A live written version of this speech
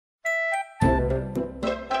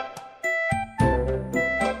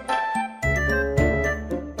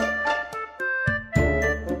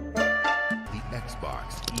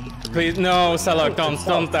please, no, Salak,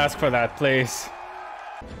 don't ask for that, please.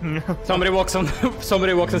 Somebody walks on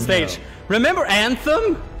stage. Remember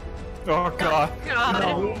Anthem? Oh god.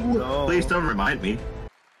 No. Please don't remind me.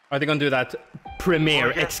 Are they gonna do that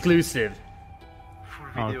premiere exclusive?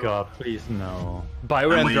 Oh god, please no.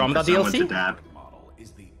 Bioware Andromeda DLC? Model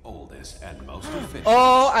is the oldest and most efficient.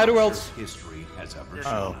 Oh, Outer Worlds. History has ever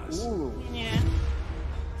shown us. Yeah.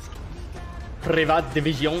 Privat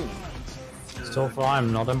Division. So far,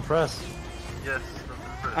 I'm not impressed. Yes.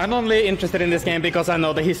 I'm only interested in this game because I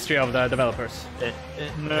know the history of the developers. It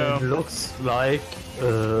looks like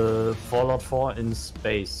Fallout 4 in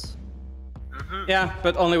space. Yeah,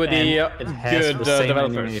 but only with the it has good the same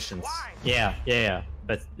developers. animations. Yeah,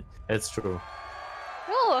 but it's true.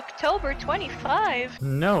 Oh, October 25.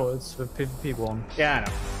 No, it's the PvP one. Yeah, I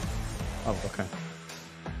know. Oh, okay.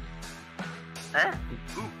 Eh?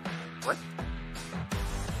 Ooh. What?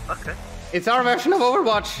 Okay. It's our version of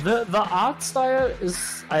Overwatch. The art style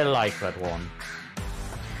is... I like that one.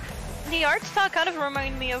 The art style kind of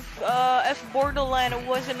remind me of if Borderlands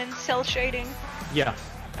wasn't in cell shading. Yeah,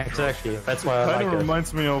 exactly. That's why I Kind like of it.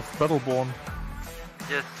 reminds me of Battleborn.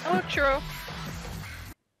 Yes. Oh, true.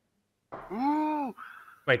 Ooh.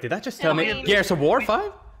 Wait, did that just tell me Gears of War 5?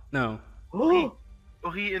 No. Ori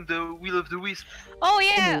and the Wheel of the Wisp. Oh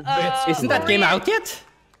yeah. Isn't that game out yet?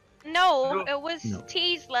 No, it was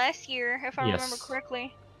teased last year, if I Yes. remember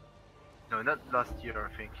correctly. No, not last year,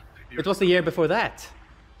 I think. It was the year before that.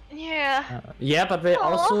 Yeah. Yeah, but they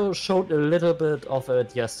also showed a little bit of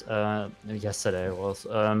it yesterday was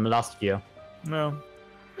last year. No.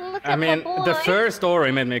 Look I at mean, my the boy. first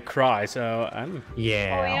story made me cry, so I'm...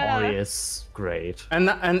 Yeah, Oh, yeah. Ori is great. And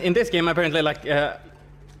in this game, apparently, like,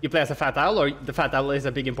 you play as a fat owl, or the fat owl is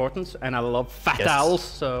a big importance, and I love fat owls,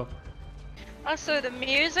 so... Also, the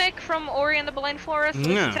music from Ori and the Blind Forest was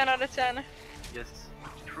 10 out of 10. Yes,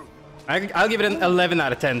 true. I'll give it an 11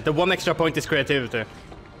 out of 10. The one extra point is creativity.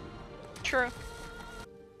 True.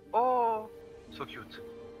 Oh, so cute.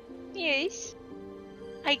 Yes.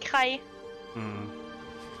 I cry.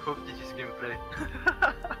 Hope this is gameplay.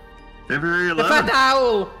 February 11th. The fat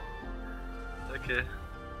owl! Okay.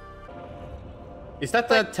 Is that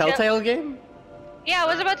the Telltale game? Yeah, I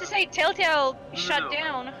was about to say Telltale shut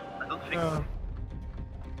down. I don't think so.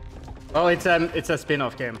 Oh, it's a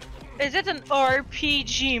spin-off game. Is it an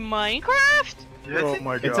RPG Minecraft? Yes, Oh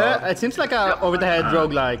my god. It seems like a over-the-head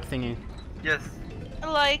roguelike thingy. yes.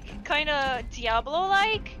 Like, kinda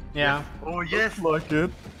Diablo-like? Yeah. Oh yes. Like it.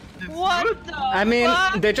 It's What good. the I mean,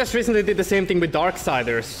 fuck? they just recently did the same thing with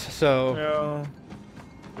Darksiders, so... Yeah.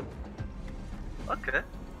 Okay.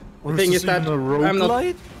 The thing is that a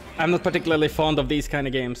roguelite? I'm not particularly fond of these kind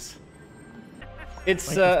of games.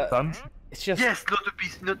 It's Dungeon? it's just... Yes, not a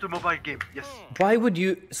PC, not a mobile game. Yes. Why would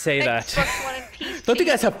you say that? Xbox One and PC. Don't you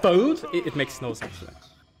guys have phones? It makes no sense.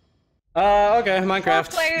 Okay, Minecraft.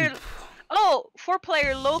 4-player... Oh,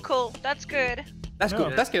 4-player local. That's good. That's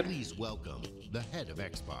good. That's good. Please welcome the head of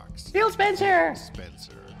Xbox, Phil Spencer.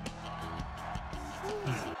 Spencer.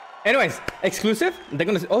 Anyways, exclusive. They're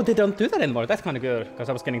gonna. Oh, they don't do that anymore. That's kind of good because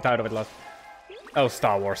I was getting tired of it last. Oh,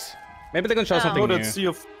 Star Wars. Maybe they're gonna show something Oh, new. that Sea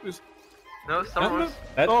of... No, Star Wars.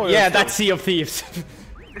 Oh, yeah, yeah, that's Sea of Thieves.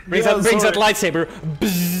 brings Yeah, that sorry. lightsaber.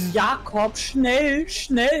 Bzzz. Jakob, schnell,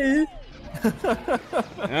 schnell!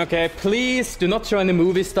 Okay, please do not show any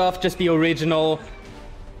movie stuff. Just the original.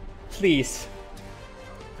 Please.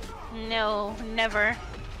 No, never.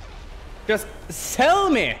 Just sell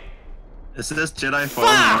me. Is this Jedi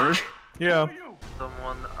Fallen Order? Yeah.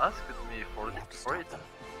 Someone asked me for it.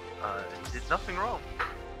 He did nothing wrong.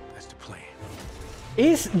 That's the plan.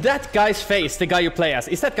 Is that guy's face, the guy you play as,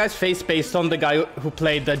 is that guy's face based on the guy who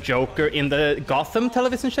played the Joker in the Gotham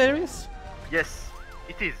television series? Yes,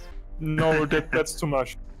 it is. No, that's too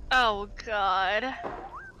much. Oh god.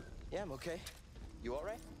 Yeah, I'm okay. You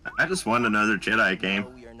alright? I just want another Jedi game.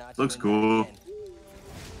 Looks cool.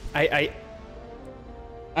 I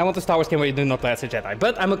want a Star Wars game where you do not play as a Jedi,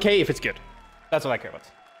 but I'm okay if it's good. That's all I care about.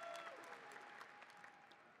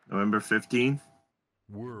 November 15th.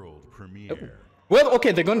 World premiere. Well,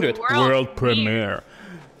 okay, they're gonna do it. World premiere.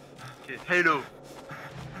 Okay, Halo.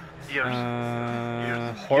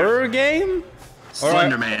 Years. Horror game?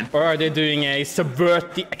 Slenderman. Or are they doing a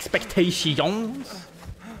subvert the expectations?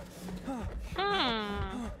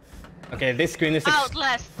 Okay, this screen is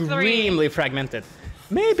Outlast 3. extremely fragmented.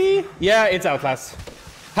 Maybe. Yeah, it's Outlast.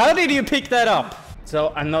 How did you pick that up?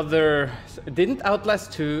 So another... Didn't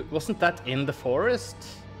Outlast 2... Wasn't that in the forest?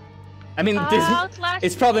 I mean, this... Outlast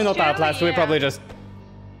It's probably not 2, Outlast. We yeah. probably just...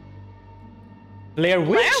 Blair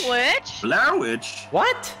Witch? Blair Witch? Blair Witch.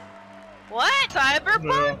 What? What?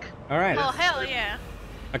 Cyberpunk? Alright. Oh, hell yeah.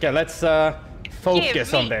 Okay, let's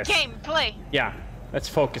focus on this. Gameplay. Yeah, let's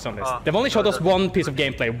focus on this. They've only showed us one piece of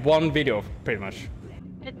gameplay, one video, pretty much.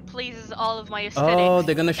 It pleases all of my aesthetics. Oh,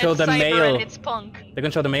 they're gonna show It's the cyber male. and it's punk. They're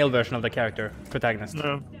gonna show the male version of the character, protagonist.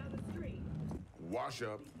 No. Wash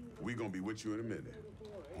up. We gonna be with you in a minute.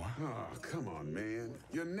 Oh, come on, man.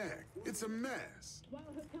 Your neck. It's a mess.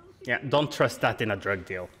 Yeah, don't trust that in a drug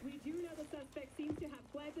deal.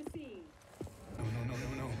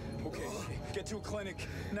 No. Okay, get to a clinic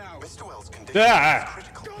now. Mr. Wells' condition Ah! is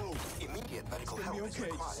critical. Immediate medical help is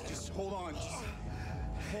required. Just hold on.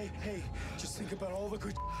 Hey, just think about all the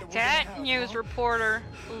good that we're That gonna have, news huh? reporter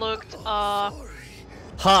looked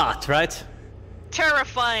Hot, right?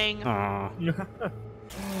 terrifying. Aw.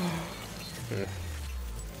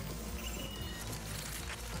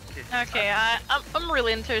 Okay, I'm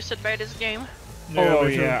really interested by this game. Oh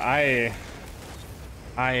me too. yeah,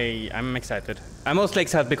 I'm excited. I'm mostly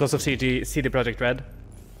excited because of CD Projekt Red.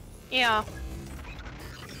 Yeah.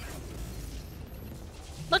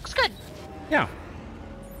 Looks good. Yeah.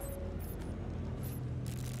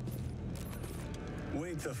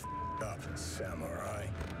 Wake the f up, samurai.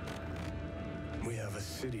 We have a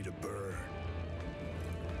city to burn.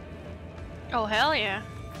 Oh hell yeah.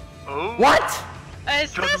 Oh. What?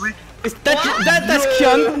 Is John this? Wick. Is that's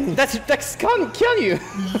Keanu? That's Keanu.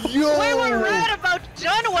 We were right about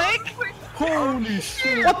John Wick. Holy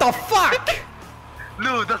shit! What the fuck?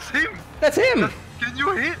 No, that's him. That's him. Can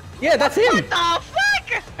you hit? Yeah, that's him. What the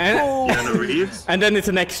fuck? And, Keanu Reeves. and then it's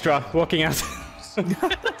an extra walking out.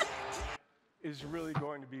 Is really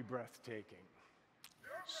going to be breathtaking.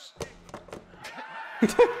 You're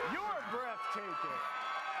breathtaking.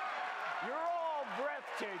 You're all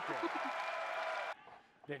breathtaking.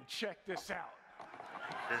 Then check this out.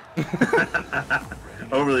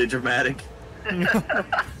 Overly dramatic.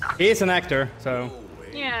 He's an actor, so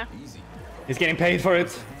Yeah. he's getting paid for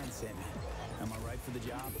it.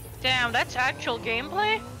 Damn, that's actual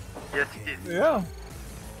gameplay? Yes, it is. Yeah.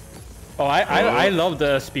 Oh, I love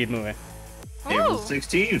the Speed movie. April Ooh.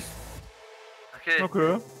 16th. Okay.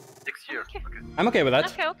 Okay. Next year. Okay. Okay. I'm okay with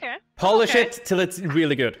that. Okay. Polish Okay. it till it's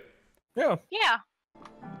really good. Yeah. Yeah.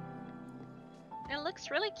 It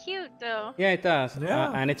looks really cute though. Yeah, it does.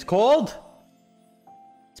 Yeah. And it's called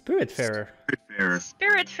Spiritfarer. Fair.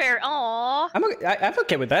 Spiritfarer, aww. I'm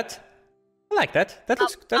okay with that. I like that. That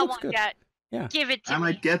looks I looks want good. that. Yeah. Give it to I me.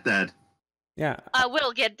 might get that. Yeah, I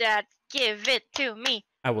will get that. Give it to me.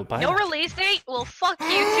 I will buy No it. release date? Well, fuck you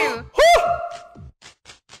too.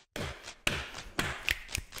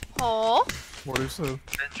 Oh. What is it?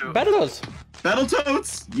 Benjo. Battletoads.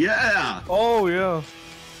 Battletoads. Yeah. Oh yeah.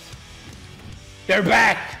 They're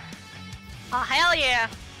back. Oh, hell yeah.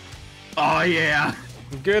 Oh yeah.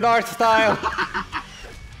 Good art style.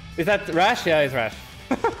 Is that Rash? Yeah, it's Rash.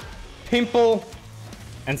 Pimple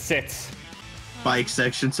and Sits. Bike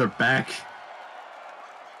sections are back.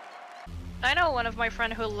 I know one of my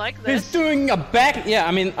friends who like He's this. doing a back. Yeah,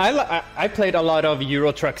 I mean, I played a lot of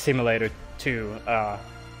Euro Truck Simulator 2, a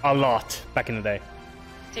lot back in the day.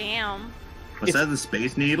 Damn. Was that the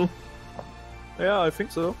Space Needle? Yeah, I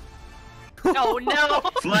think so. Oh no.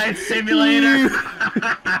 Flight Simulator.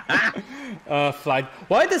 Flight.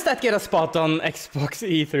 Why does that get a spot on Xbox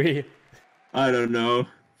E3? I don't know.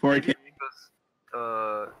 4K.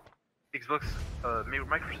 Because Xbox,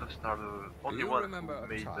 Microsoft are the only one who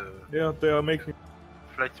made Yeah, they are making.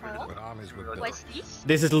 Flight Simulator. What's this?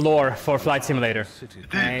 This is lore for Flight Simulator.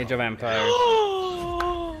 Age of Empires.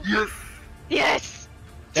 Yes! Yes!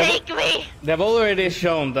 Yeah, Take me! They've already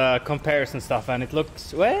shown the comparison stuff, and it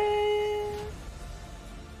looks well.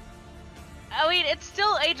 I mean, it's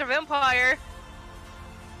still Age of Empire.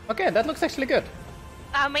 Okay, that looks actually good.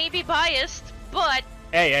 I may be biased, but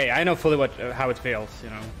Hey, I know fully how it feels, you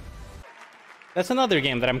know. That's another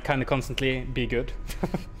game that I'm kind of constantly be good.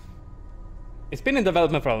 It's been in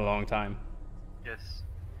development for a long time. Yes.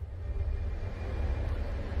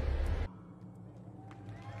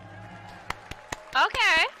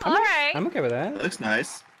 okay, alright. I'm okay with that. Looks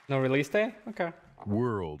nice. No release day? Okay.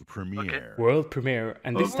 World premiere. World premiere,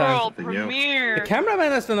 and this time World something new. premiere. the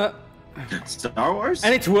cameraman has done a... Star Wars?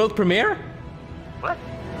 And it's world premiere? What?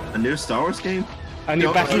 A new Star Wars game? A new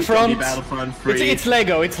No, Battlefront? Battlefront free. It's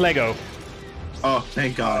Lego, it's Lego. Oh,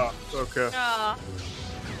 thank God. Okay.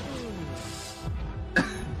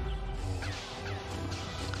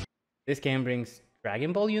 This game brings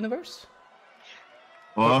Dragon Ball universe?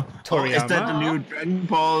 Well, Toriyama. is that the new Dragon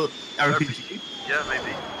Ball RPG? Yeah,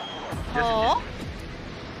 maybe. Oh,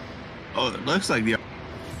 Oh, that looks like the.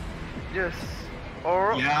 Yes.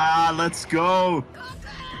 Or Yeah, let's go.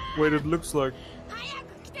 Wait, it looks like.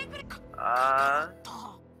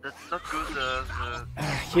 That's not good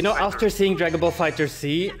as You know, after seeing Dragon Ball Fighter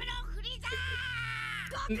Z,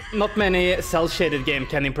 not many cel-shaded game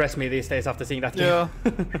can impress me these days after seeing that game. Yeah.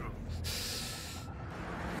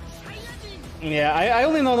 Yeah, I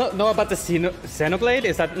only know about the Xenoblade.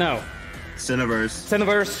 Is that no?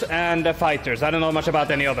 Xenoverse and Fighters. I don't know much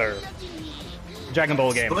about any other Dragon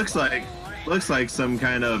Ball game. Looks like some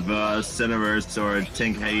kind of Xenoverse or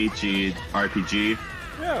Tenkaichi RPG.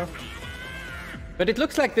 Yeah. But it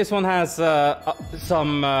looks like this one has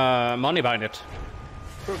some money behind it.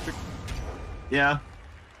 Perfect. Yeah.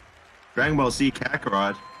 Dragon Ball Z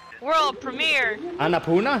Kakarot. World premiere.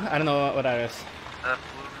 Annapurna? I don't know what that is.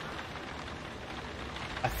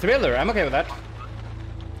 A thriller. I'm okay with that.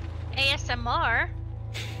 ASMR.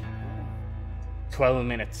 12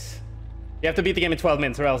 minutes. You have to beat the game in 12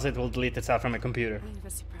 minutes or else it will delete itself from a computer.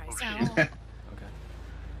 Oh.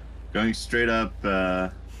 Going straight up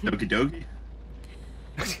Doki Doki.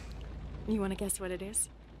 You want to guess what it is?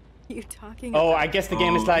 You talking? Oh, I guess the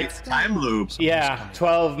game is like... It's time loops. Yeah,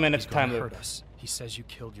 12 minutes time loop. Hurt us. He says you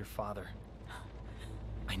killed your father.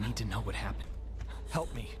 I need to know what happened.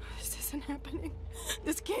 Help me. This isn't happening.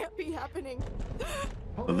 This can't be happening.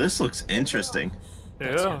 Well, this looks interesting.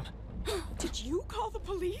 Yeah. Did you call the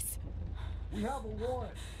police? We have a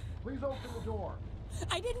warrant. Please open the door.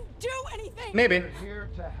 I didn't do anything. Maybe. Here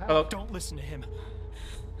to help. Hello. Don't listen to him.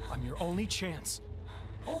 I'm your only chance.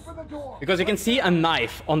 Open the door. Because you can see a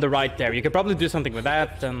knife on the right there. You could probably do something with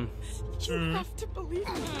that. You have to believe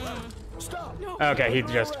me. Stop. No. Okay, he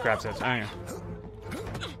just grabs it. Oh, yeah.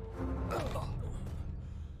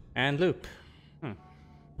 And loop.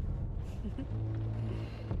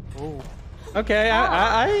 Oh. Okay,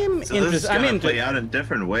 I'm So this is interested. I'm gonna into. play out in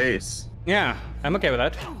different ways. Yeah, I'm okay with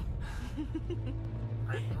that.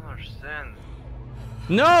 I don't understand.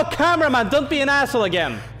 No, cameraman, don't be an asshole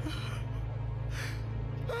again.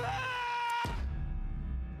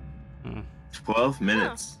 12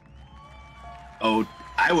 minutes. Oh,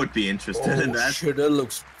 I would be interested in that. Shit, that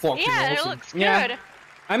looks fucking Yeah, awesome. it looks good. Yeah.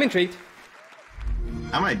 I'm intrigued.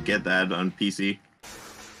 I might get that on PC.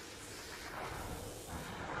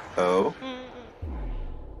 Oh.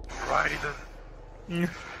 Raiden.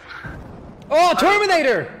 Oh,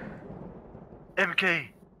 Terminator! MK.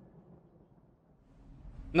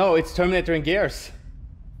 No, it's Terminator in Gears.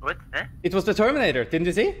 What? Eh? It was the Terminator, didn't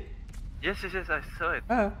you see? Yes, I saw it.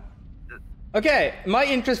 Oh. Okay, my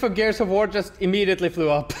interest for Gears of War just immediately flew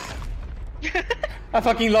up. I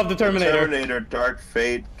fucking love the Terminator. Terminator Dark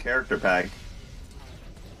Fate character pack.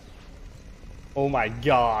 Oh my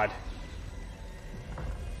god.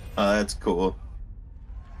 That's cool.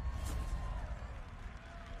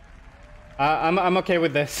 I'm okay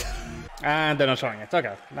with this. And they're not showing it.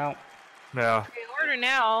 Okay, now. Yeah. Order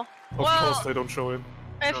now. Of Well, course they don't show it.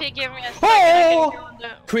 if you give me a second, I can do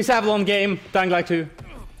the... Chris Avalon game, Dying Light 2.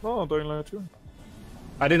 No, don't let you.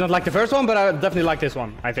 I did not like the first one, but I definitely like this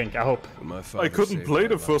one. I think. I hope. I couldn't play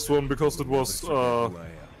the first one because it was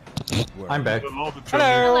I'm back. Hello.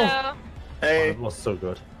 Hello. Hey. It was so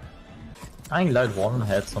good. Dying Light 1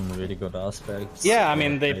 had some really good aspects. Yeah, I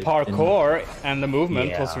mean the parkour and the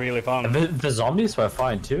movement was really fun. The zombies were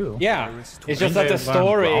fine too. Yeah, it's just that the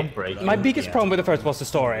story. groundbreaking, My biggest yeah. problem with the first was the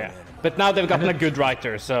story, but now they've gotten a good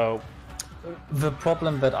writer, so. The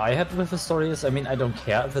problem that I had with the story is, I mean, I don't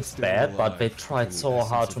care if it's bad, but they tried so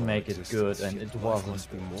hard to make it good, and it wasn't.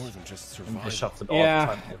 And they shoved it all the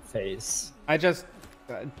time in your face. I just.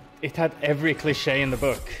 It had every cliche in the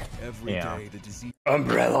book. Yeah.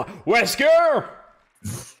 Umbrella Wesker!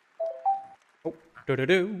 Oh,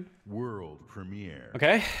 do. World premiere.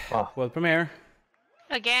 Okay, world premiere.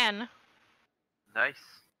 Again. Nice.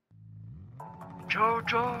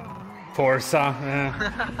 Jojo. Forza.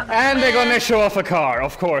 And they're gonna show off a car,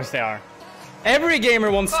 of course they are. Every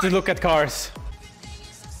gamer wants to look at cars.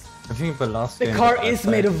 I think the last The game car that I is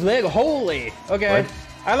played- made of Lego. Holy. Okay. What?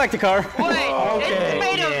 I like the car. Wait, it's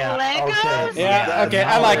made of Legos? Yeah, okay,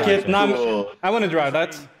 I like it. Now Cool. I want to drive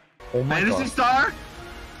that. Oh my Fantasy god. Star?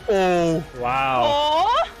 Oh, wow.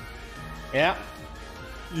 Oh! Yeah.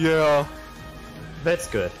 Yeah. That's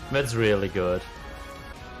good. That's really good.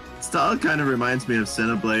 Style kind of reminds me of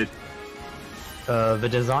Xenoblade. The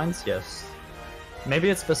designs, yes. Maybe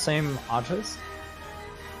it's the same artist?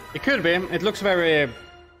 It could be. It looks very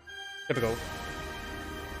typical.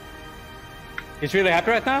 He's really happy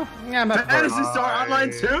right now? Yeah, I'm happy. Fantasy Star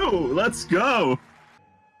Online 2! Let's go!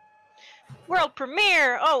 World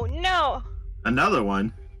premiere! Oh no! Another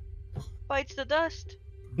one. Bites the dust.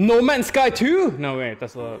 No Man's Sky 2? No, wait,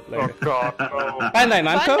 that's a later. Oh god, no. Bandai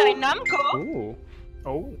Namco? Bandai Namco? Ooh.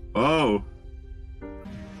 Oh. Oh.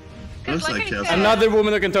 Could Looks like Chelsea. Another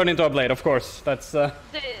woman who can turn into a blade, of course. That's.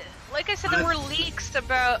 Like I said, there were leaks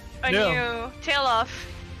about a new tail-off.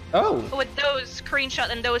 Oh. With those screenshot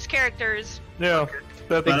and those characters. Yeah.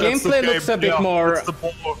 The gameplay looks a bit more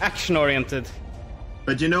action-oriented.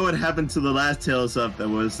 But you know what happened to the last Tales of that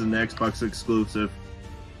was an Xbox exclusive?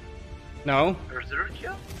 No.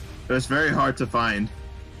 It was very hard to find.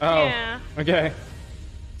 Oh. Yeah. Okay.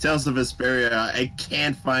 Tales of Vesperia, I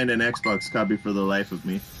can't find an Xbox copy for the life of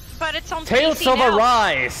me. But it's on Tales PC of now.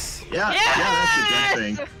 Arise! Yeah, that's a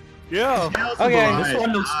good thing. Yeah. Tales of Okay, Arise, this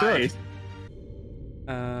one looks good.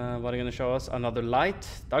 What are you gonna show us? Another light?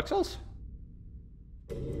 Dark Souls?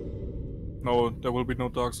 No, there will be no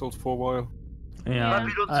Dark Souls for a while.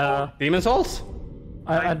 Yeah. Demon Souls?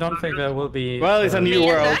 I don't think there will be. Well, it's a new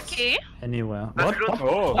world. Anywhere. What?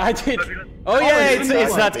 Oh. I did. Oh yeah,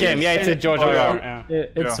 it's that game. Yeah, it's a George R. R. Yeah.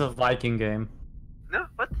 It's a Viking game. No,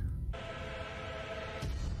 what?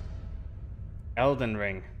 Elden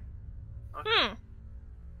Ring.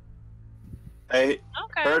 I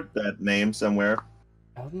heard that name somewhere.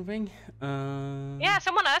 Elden Ring? Yeah,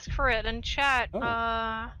 someone asked for it in chat.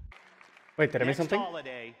 Wait, did I miss something?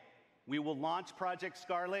 Holiday, we will launch Project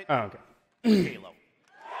Scarlet. Oh, okay. Halo.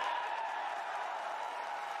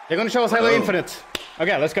 They're gonna show us Halo Infinite.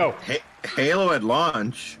 Okay, let's go. Halo at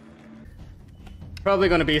launch. Probably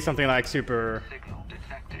gonna be something like super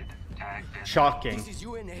shocking. This is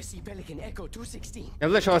UNSC Pelican Echo 216. Now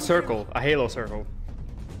let's show a circle, a Halo circle.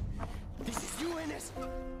 This is UNS.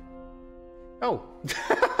 Oh.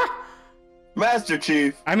 Master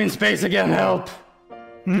Chief. I'm in space again. Help.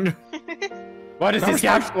 What is this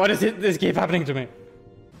gap? What is this keep happening to me?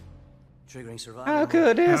 Triggering survival. How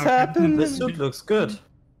could this happen? The suit looks good.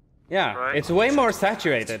 Yeah, it's way more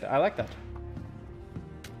saturated. I like that.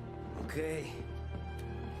 Okay.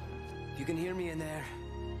 If you can hear me in there,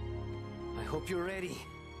 I hope you're ready.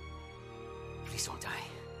 Please don't die.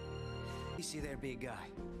 You see there, big guy.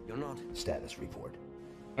 You're not. Status report.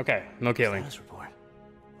 Okay, no killing. Status report.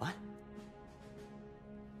 What?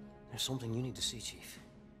 There's something you need to see, Chief.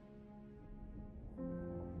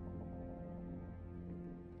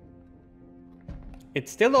 It's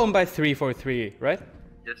still owned by 343, right?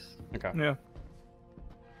 Yes. Okay. Yeah.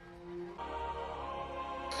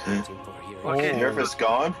 Okay, Nervous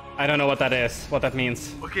gone? I don't know what that is, what that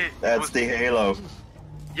means. Okay. That's the Halo.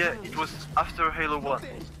 Yeah, it was after Halo 1.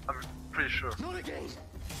 I'm pretty sure. Not again.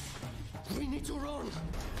 We need to run.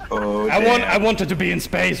 Oh, I wanted to be in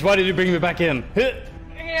space. Why did you bring me back in?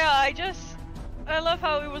 Yeah, I love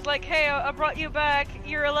how it was like, hey, I brought you back.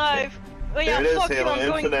 You're alive. Oh yeah, There it is, fuck you. Halo I'm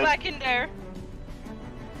going Infinite. back in there.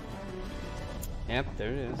 Yep,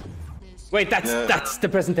 there it is. Wait, that's the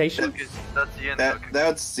presentation. Okay, that's the end.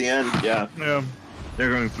 That's the end. Yeah. Yeah. They're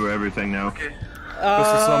going through everything now. Okay. That's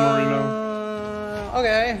the summary now.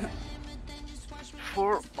 Okay.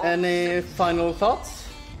 For Any final thoughts?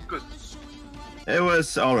 good. It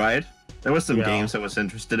was alright. There was some games I was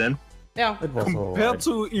interested in. Yeah. It was Compared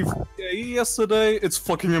to EVA yesterday, it's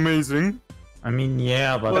fucking amazing. I mean,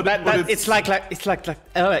 yeah, but It's like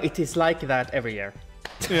it is like that every year.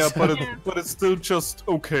 Yeah, but it's still just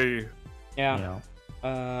okay. Yeah.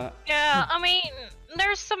 Yeah, I mean,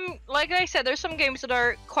 there's some, like I said, there's some games that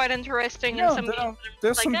are quite interesting, and some games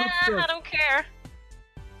there's like, some good I stuff. don't care.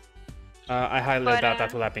 I highly But, doubt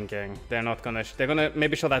that will happen, King. They're not gonna. They're gonna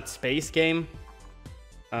maybe show that space game.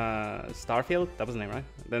 Starfield. That was the name, right?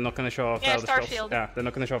 They're not gonna show off. Yeah, Elder Scrolls. Starfield. Yeah, they're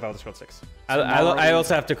not gonna show off Elder Scrolls 6. I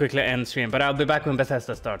also have to quickly end stream, but I'll be back when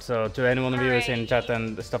Bethesda starts. So to anyone of you who's in chat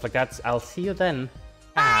and stuff like that, I'll see you then.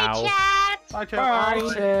 Bye, chat. Bye,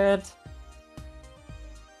 Bye, chat.